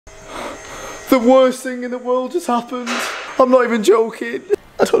The worst thing in the world just happened. I'm not even joking.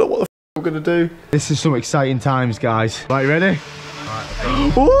 I don't know what the f I'm gonna do. This is some exciting times, guys. Right, you ready?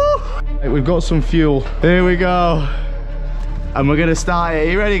 Right, we've got some fuel. Here we go. And we're gonna start it.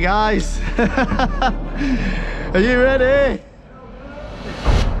 Are you ready, guys? Are you ready?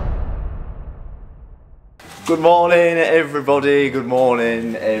 Good morning, everybody. Good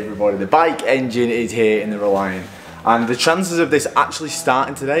morning, everybody. The bike engine is here in the Reliant. And the chances of this actually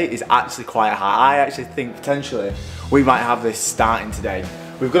starting today is actually quite high. I actually think potentially we might have this starting today.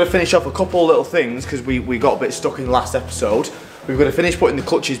 We've got to finish off a couple little things because we got a bit stuck in the last episode. We've got to finish putting the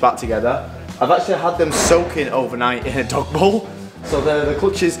clutches back together. I've actually had them soaking overnight in a dog bowl. So the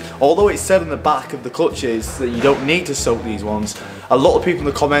clutches, although it said on the back of the clutches that you don't need to soak these ones, a lot of people in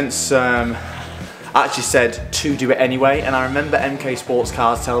the comments actually said to do it anyway, and I remember MK Sports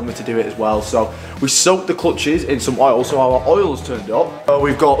Cars telling me to do it as well. So we soaked the clutches in some oil, so our oil's turned up.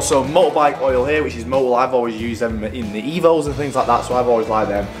 We've got some motorbike oil here, which is Motul. I've always used them in the Evos and things like that, so I've always liked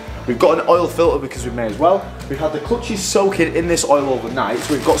them. We've got an oil filter because we may as well. We've had the clutches soaking in this oil overnight,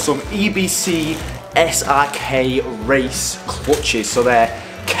 so we've got some EBC SRK race clutches, so they're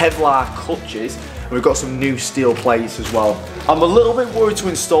Kevlar clutches. We've got some new steel plates as well. I'm a little bit worried to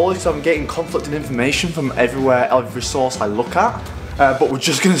install it because I'm getting conflicting information from everywhere, every source I look at. But we're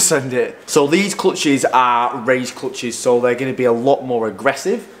just going to send it. So these clutches are raised clutches, so they're going to be a lot more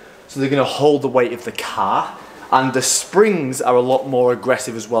aggressive. So they're going to hold the weight of the car. And the springs are a lot more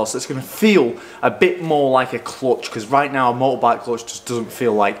aggressive as well. So it's going to feel a bit more like a clutch, because right now a motorbike clutch just doesn't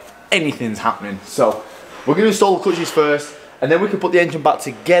feel like anything's happening. So we're going to install the clutches first, and then we can put the engine back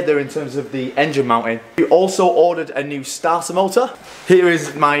together in terms of the engine mounting. We also ordered a new starter motor. Here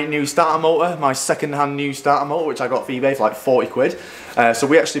is my new starter motor, my second-hand new starter motor, which I got for eBay for like 40 quid. So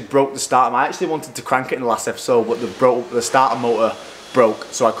we actually broke the starter. I actually wanted to crank it in the last episode, but the starter motor broke,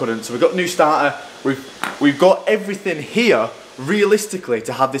 so I couldn't. So we got a new starter. We've got everything here realistically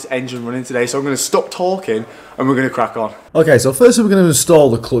to have this engine running today, so I'm going to stop talking and we're going to crack on. Okay, so first we're going to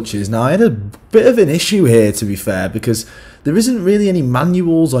install the clutches. Now I had a bit of an issue here, to be fair, because there isn't really any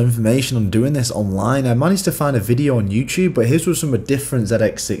manuals or information on doing this online. I managed to find a video on YouTube, but his was from a different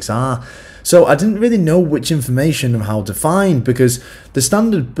ZX6R. So I didn't really know which information and how to find, because the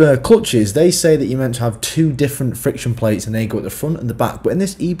standard clutches, they say that you're meant to have two different friction plates and they go at the front and the back, but in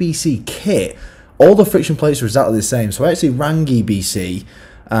this EBC kit, all the friction plates are exactly the same. So I actually rang EBC,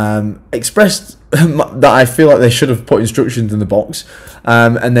 expressed that I feel like they should have put instructions in the box,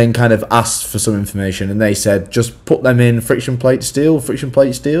 and then kind of asked for some information, and they said just put them in friction plate steel,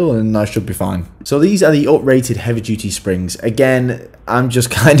 and I should be fine. So these are the uprated heavy duty springs. Again, I'm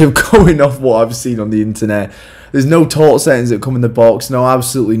just kind of going off what I've seen on the internet. There's no torque settings that come in the box, no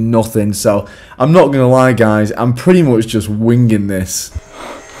absolutely nothing. So I'm not gonna lie, guys, I'm pretty much just winging this.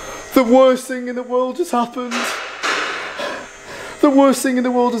 The worst thing in the world just happened. The worst thing in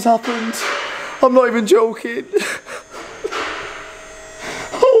the world has happened. I'm not even joking.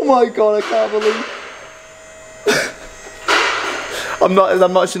 Oh my god, I can't believe.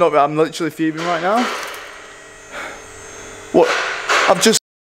 I'm actually not, I'm literally fuming right now. What? I've just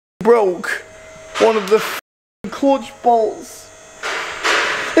broke one of the clutch bolts.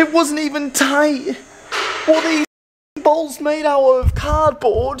 It wasn't even tight. What are these bolts made out of?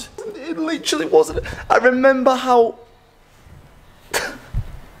 Cardboard? It literally wasn't. I remember how...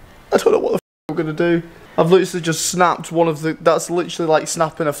 I don't know what the f I'm gonna do. I've literally just snapped one of the... That's literally like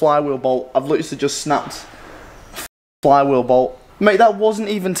snapping a flywheel bolt. I've literally just snapped a flywheel bolt. Mate, that wasn't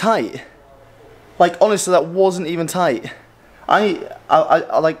even tight. Like, honestly, that wasn't even tight.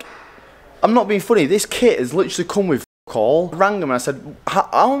 Like, I'm not being funny. This kit has literally come with f all. I rang them and I said, how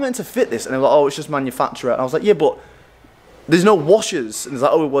am I meant to fit this? And they were like, oh, it's just manufacturer. And I was like, yeah, but there's no washers. And it's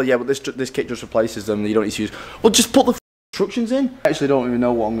like, oh, well, yeah, but this kit just replaces them. You don't need to use... Well, just put the instructions in. I actually don't even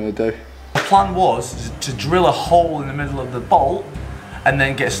know what I'm going to do. The plan was to drill a hole in the middle of the bolt and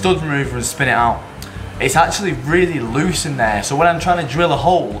then get a stud remover and spin it out. It's actually really loose in there, so when I'm trying to drill a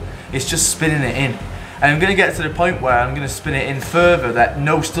hole, it's just spinning it in. And I'm going to get to the point where I'm going to spin it in further that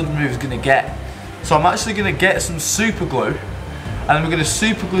no stud remover is going to get. So I'm actually going to get some super glue, and I'm going to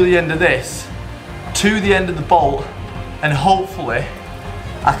super glue the end of this to the end of the bolt, and hopefully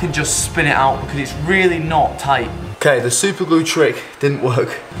I can just spin it out because it's really not tight. Okay, the super glue trick didn't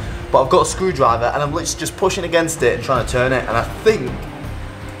work, but I've got a screwdriver and I'm literally just pushing against it and trying to turn it, and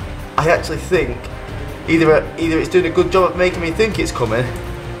I actually think either it's doing a good job at making me think it's coming,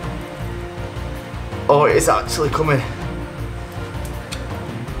 or it's actually coming.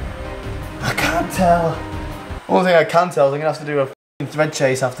 I can't tell. One thing I can tell is I'm gonna have to do a thread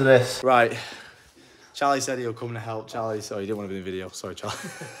chase after this. Right, Charlie said he'll come and help. Charlie, sorry, he didn't want to be in the video. Sorry, Charlie.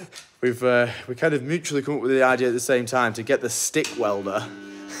 We kind of mutually come up with the idea at the same time to get the stick welder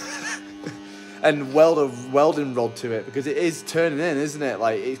and weld a welding rod to it, because it is turning in, isn't it?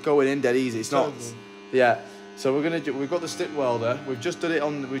 Like, it's going in dead easy. It's not. Yeah. So we've got the stick welder. We've just done it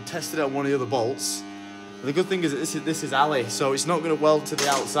on. We tested it on one of the other bolts. The good thing is that this is alley, so it's not going to weld to the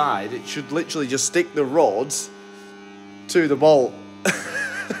outside. It should literally just stick the rods to the bolt.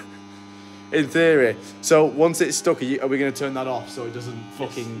 In theory. So once it's stuck, are we going to turn that off so it doesn't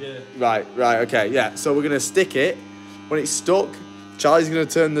fucking... Yes, yeah. Right, okay, yeah. So we're going to stick it. When it's stuck, Charlie's going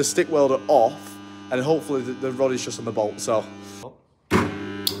to turn the stick welder off, and hopefully the rod is just on the bolt, so...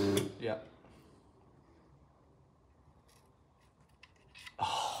 Yeah.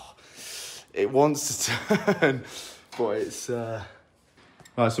 Oh, it wants to turn, but it's...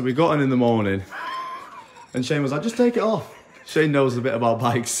 Right, so we got in the morning, and Shane was like, just take it off. Shane knows a bit about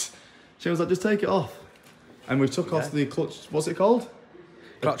bikes. She was like, just take it off. And we took off the clutch, what's it called?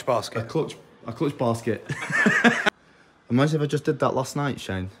 Clutch basket. A clutch basket. Imagine if I just did that last night,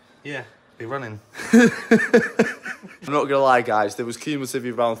 Shane. Yeah, be running. I'm not gonna lie, guys, there was cumulatively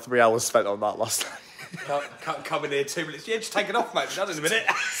around 3 hours spent on that last night. Can't come in here 2 minutes. Yeah, just take it off, mate. Be done in a minute.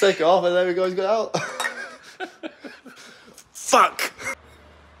 Take it off, and there we go, he's got out. Fuck!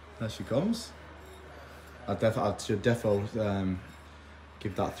 There she comes. I should defo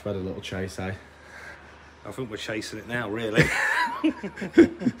give that thread a little chase, eh? I think we're chasing it now, really.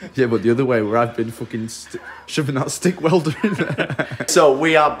 Yeah, but the other way, where I've been fucking shoving that stick welder in there. So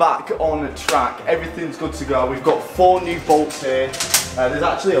we are back on track. Everything's good to go. We've got 4 new bolts here. There's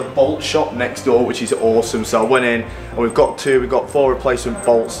actually a bolt shop next door, which is awesome. So I went in, and we've got 4 replacement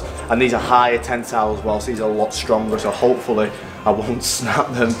bolts, and these are higher tensile as well, so these are a lot stronger, so hopefully I won't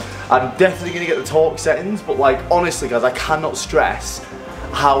snap them. I'm definitely gonna get the torque settings, but like, honestly guys, I cannot stress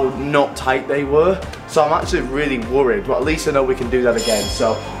how not tight they were. So I'm actually really worried, but at least I know we can do that again.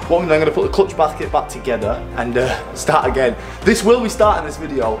 So what I'm going to put the clutch basket back together and start again. This will be starting this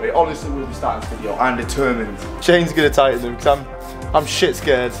video. It honestly will be starting this video. I'm determined. Shane's going to tighten them because I'm shit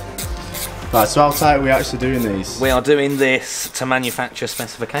scared. Right, so how tight are we actually doing these? We are doing this to manufacture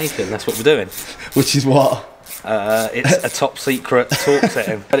specification. That's what we're doing. Which is what? It's a top secret torque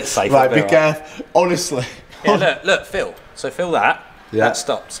setting, but it's safe. Right, be careful. Honestly. Yeah, look, feel. So feel that. Yeah. That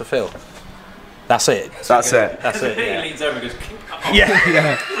stops. So feel. That's it. That's it. That's it. He leans over and goes, yeah.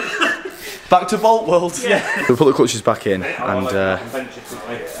 Yeah. Back to Bolt World. Yeah. We put the clutches back in, and we're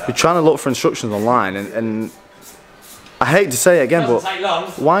trying to look for instructions online, and I hate to say it again, but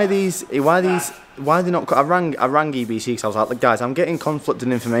why are they not? I rang EBC because I was like, guys, I'm getting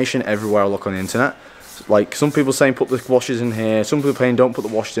conflicting information everywhere I look on the internet. Like, some people saying put the washers in here, some people saying don't put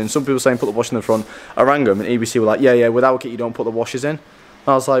the washers in, some people saying put the washers in the front. I rang them and EBC were like, yeah, without kit you don't put the washers in. And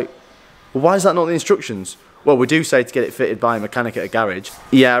I was like, well, why is that not the instructions? Well, we do say to get it fitted by a mechanic at a garage.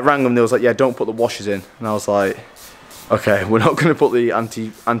 Yeah, I rang them, they was like, yeah, don't put the washers in. And I was like, okay, we're not going to put the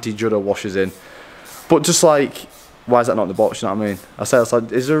anti-judder washers in. But just like, why is that not in the box, you know what I mean? I was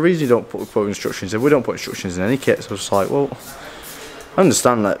like, is there a reason you don't put instructions in? We don't put instructions in any kit. So I was just like, well, I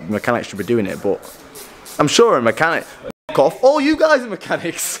understand that mechanics should be doing it, but I'm sure a mechanic, off, all you guys are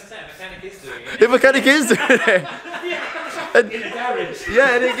mechanics. a mechanic is doing it. The mechanic is doing it. And, In a garage.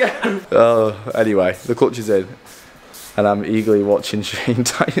 yeah, and again. Oh, anyway, the clutch is in, and I'm eagerly watching Shane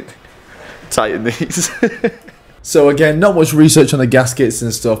tighten these. So again, not much research on the gaskets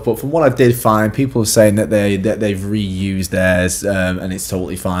and stuff, but from what I did find, people are saying that they've reused theirs, and it's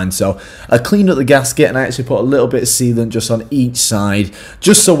totally fine. So I cleaned up the gasket and I actually put a little bit of sealant just on each side,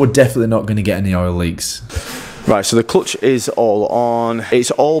 just so we're definitely not going to get any oil leaks. Right, so the clutch is all on.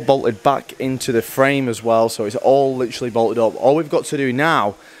 It's all bolted back into the frame as well, so it's all literally bolted up. All we've got to do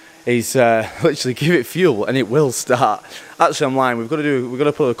now is literally give it fuel and it will start. Actually, I'm lying. We've got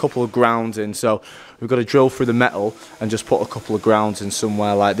to put a couple of grounds in. So we've got to drill through the metal and just put a couple of grounds in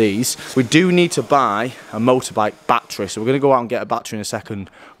somewhere like these. We do need to buy a motorbike battery, so we're going to go out and get a battery in a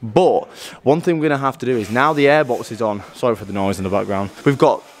second. But one thing we're going to have to do is, now the airbox is on, sorry for the noise in the background, we've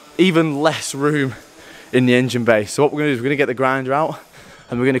got even less room in the engine bay. So what we're going to do is we're going to get the grinder out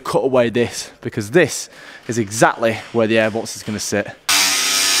and we're going to cut away this, because this is exactly where the airbox is going to sit.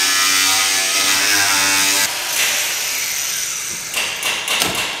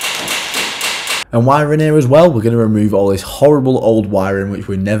 And wiring here as well, we're going to remove all this horrible old wiring which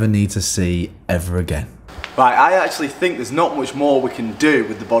we never need to see ever again. Right, I actually think there's not much more we can do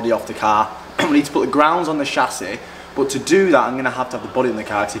with the body off the car. We need to put the grounds on the chassis, but to do that I'm going to have the body on the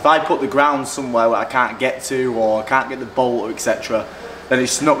car. Because if I put the grounds somewhere where I can't get to, or I can't get the bolt, or etc., then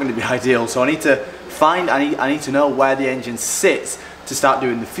it's not going to be ideal. So I need to know where the engine sits to start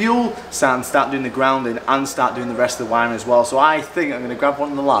doing the fuel, start doing the grounding, and start doing the rest of the wiring as well. So I think I'm going to grab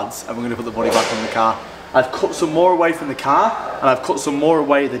one of the lads and we're going to put the body back on the car. I've cut some more away from the car and I've cut some more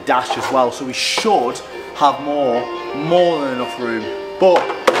away the dash as well. So we should have more than enough room. But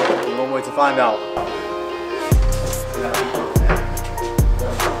there's one way to find out.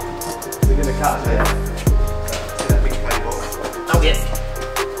 Is it going to catch it? Oh yeah.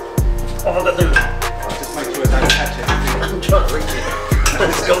 What have I got to do? I'll just make sure I don't catch it. I'm trying to reach it.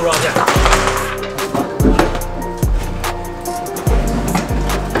 Let's go right there.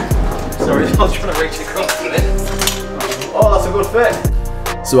 Sorry, I was trying to reach across with it. Oh, that's a good fit.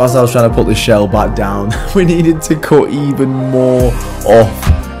 So as I was trying to put the shell back down, we needed to cut even more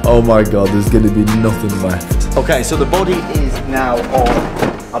off. Oh my god, there's going to be nothing left. Okay, so the body is now on.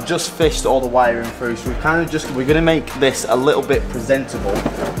 I've just fished all the wiring through, so we're going to make this a little bit presentable.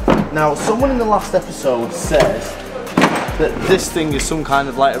 Now, someone in the last episode says that this thing is some kind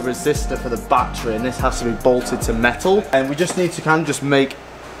of like a resistor for the battery, and this has to be bolted to metal, and we just need to kind of just make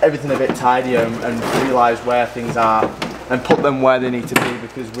everything a bit tidier and realise where things are and put them where they need to be,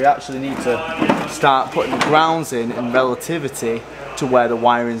 because we actually need to start putting the grounds in relativity to where the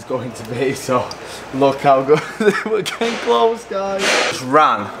wiring's going to be. So look how good we're getting close, guys. Just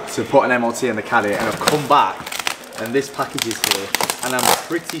ran to put an MOT in the caddy and I've come back and this package is here and I'm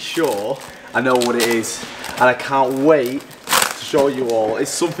pretty sure I know what it is and I can't wait to show you all.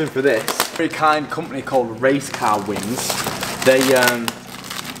 It's something for this very kind company called Race Car Wings. They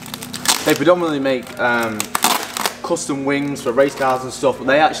predominantly make custom wings for race cars and stuff, but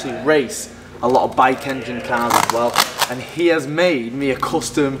they actually race a lot of bike engine cars as well. And he has made me a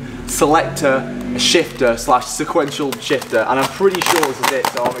custom selector, a shifter slash sequential shifter, and I'm pretty sure this is it.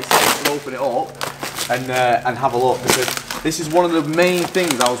 So I'm excited to open it up and have a look, because this is one of the main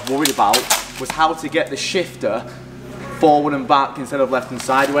things I was worried about, was how to get the shifter forward and back instead of left and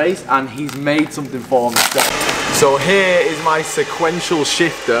sideways, and he's made something for me. So here is my sequential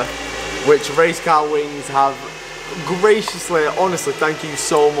shifter, which Race Car Wings have graciously, honestly, thank you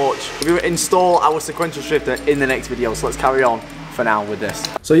so much. We will install our sequential shifter in the next video, so let's carry on for now with this.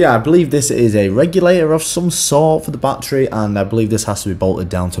 So yeah, I believe this is a regulator of some sort for the battery, and I believe this has to be bolted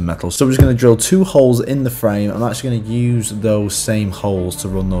down to metal. So we're just going to drill 2 holes in the frame. I'm actually going to use those same holes to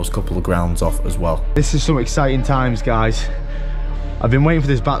run those couple of grounds off as well. This is some exciting times, guys. I've been waiting for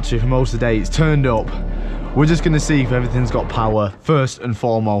this battery for most of the day. It's turned up. We're just going to see if everything's got power first and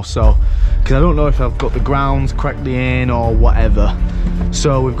foremost, so because I don't know if I've got the grounds correctly in or whatever.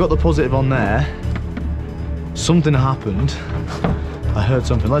 So we've got the positive on there. Something happened. I heard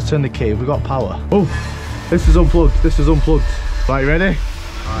something. Let's turn the key. We've got power. Oh, this is unplugged. This is unplugged. Right, you ready?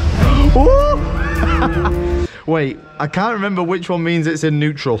 Right. Wait, I can't remember which one means it's in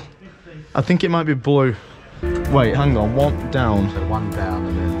neutral. I think it might be blue. Wait, hang on. One down. So one down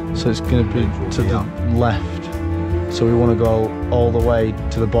and then. So it's going to be to the left. So we want to go all the way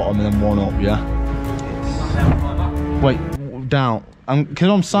to the bottom and then one up, yeah? Wait, down. Because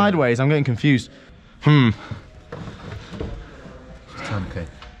I'm sideways, I'm getting confused. Okay.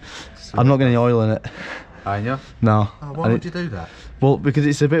 I'm not getting any oil in it. Are you? No. Oh, why would you do that? Well, because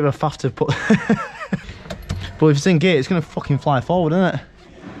it's a bit of a faff to put. But if it's in gear, it's going to fucking fly forward, isn't it?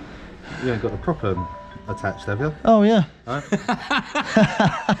 You ain't got the prop attached, have you? Oh, yeah. Right.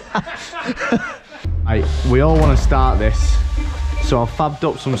 Right, we all want to start this, so I've fabbed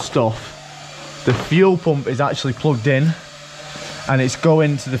up some stuff. The fuel pump is actually plugged in and it's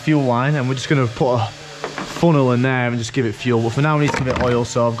going to the fuel line, and we're just going to put a funnel in there and just give it fuel. But for now we need to give it oil,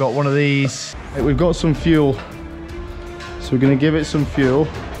 so I've got one of these. We've got some fuel, so we're going to give it some fuel.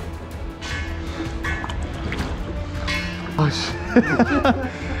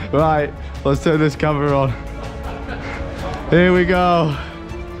 Right, let's turn this camera on. Here we go.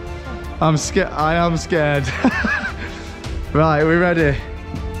 I'm scared. I am scared. Right, we ready?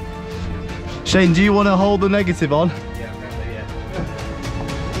 Shane, do you want to hold the negative on? Yeah,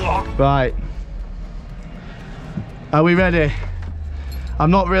 yeah. Right. Are we ready? I'm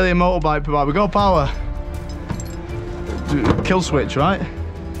not really a motorbike, but we got power. Kill switch, right?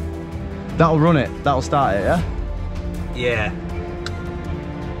 That'll run it. That'll start it, yeah? Yeah.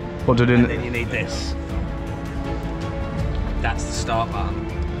 What do And then you need this. That's the start button.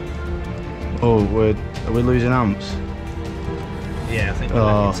 Oh, are we losing amps? Yeah, I think we're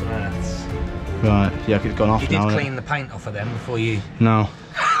looking some earths. Right, yeah, it's gone off You now. did clean the paint off of them before you... No.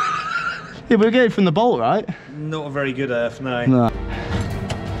 Yeah, but we get it from the bolt, right? Not a very good earth, no. No.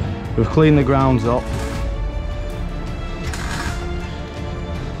 We've cleaned the grounds up.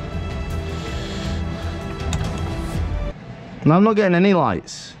 And I'm not getting any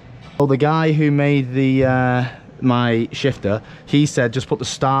lights. Well, the guy who made the my shifter, he said just put the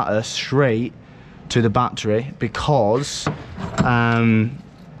starter straight to the battery because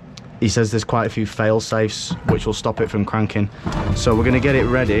he says there's quite a few fail safes which will stop it from cranking. So we're going to get it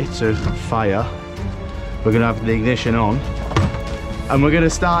ready to fire. We're going to have the ignition on and we're going to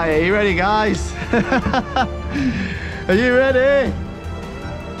start it. Are you ready, guys? Are you ready?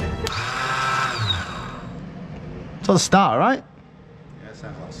 It's on the starter, right? Yeah, it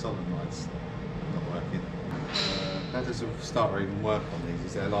sounds like solenoid's not working. How does the starter even work on these?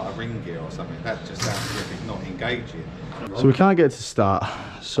 Is there like a ring gear or something? That just sounds as if it's not engaging. So we can't get it to start.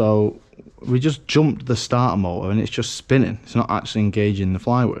 So we just jumped the starter motor and it's just spinning. It's not actually engaging the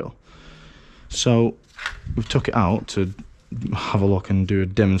flywheel. So we've took it out to have a look and do a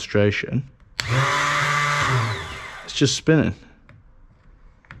demonstration. It's just spinning.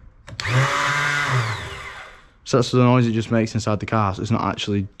 So that's the noise it just makes inside the car. So it's not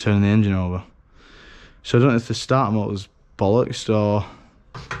actually turning the engine over. So I don't know if the starter motor's bollocks or...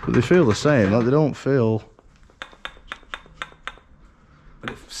 But they feel the same, like they don't feel...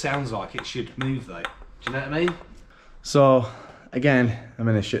 But it sounds like it should move though. Do you know what I mean? So, again, I'm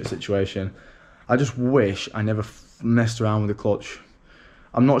in a shit situation. I just wish I never messed around with the clutch.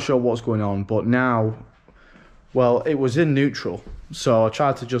 I'm not sure what's going on, but now... Well, it was in neutral, so I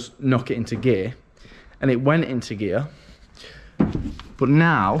tried to just knock it into gear. And it went into gear, but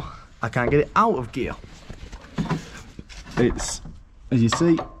now I can't get it out of gear. It's, as you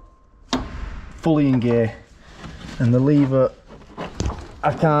see, fully in gear, and the lever,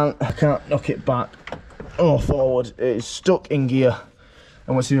 I can't knock it back or forward. It's stuck in gear.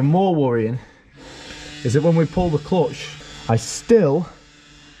 And what's even more worrying is that when we pull the clutch, I still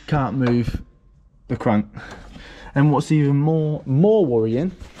can't move the crank. And what's even more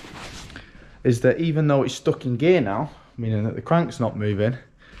worrying is that even though it's stuck in gear now, meaning that the crank's not moving,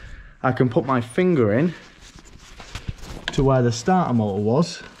 I can put my finger in to where the starter motor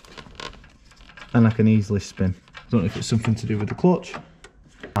was and I can easily spin. I don't know if it's something to do with the clutch.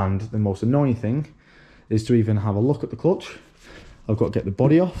 And the most annoying thing is to even have a look at the clutch. I've got to get the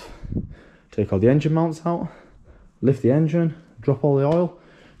body off, take all the engine mounts out, lift the engine, drop all the oil,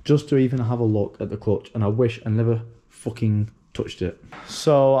 just to even have a look at the clutch. And I wish I never fucking touched it.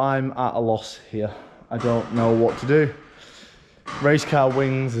 So I'm at a loss here. I don't know what to do. Race car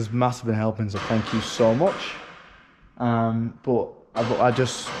wings has massively been helping, so thank you so much. But I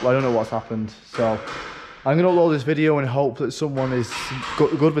don't know what's happened. So I'm gonna upload this video and hope that someone is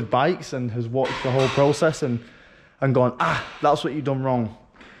good with bikes and has watched the whole process and gone, that's what you've done wrong.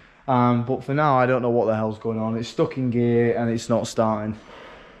 But for now, I don't know what the hell's going on. It's stuck in gear and it's not starting.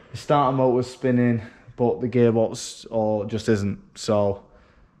 The starter motor's spinning, but the gearbox just isn't. So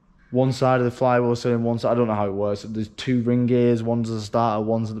one side of the flywheel is spinning, one side, I don't know how it works. There's two ring gears, one's at the starter,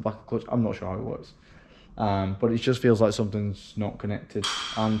 one's at the back of the clutch. I'm not sure how it works. But it just feels like something's not connected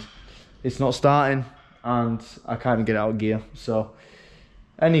and it's not starting and I can't even get it out of gear. So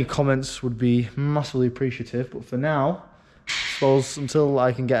any comments would be massively appreciative. But for now, I suppose until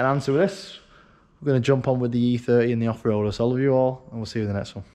I can get an answer with this, we're going to jump on with the E30 and the off-roader. So I love you all and we'll see you in the next one.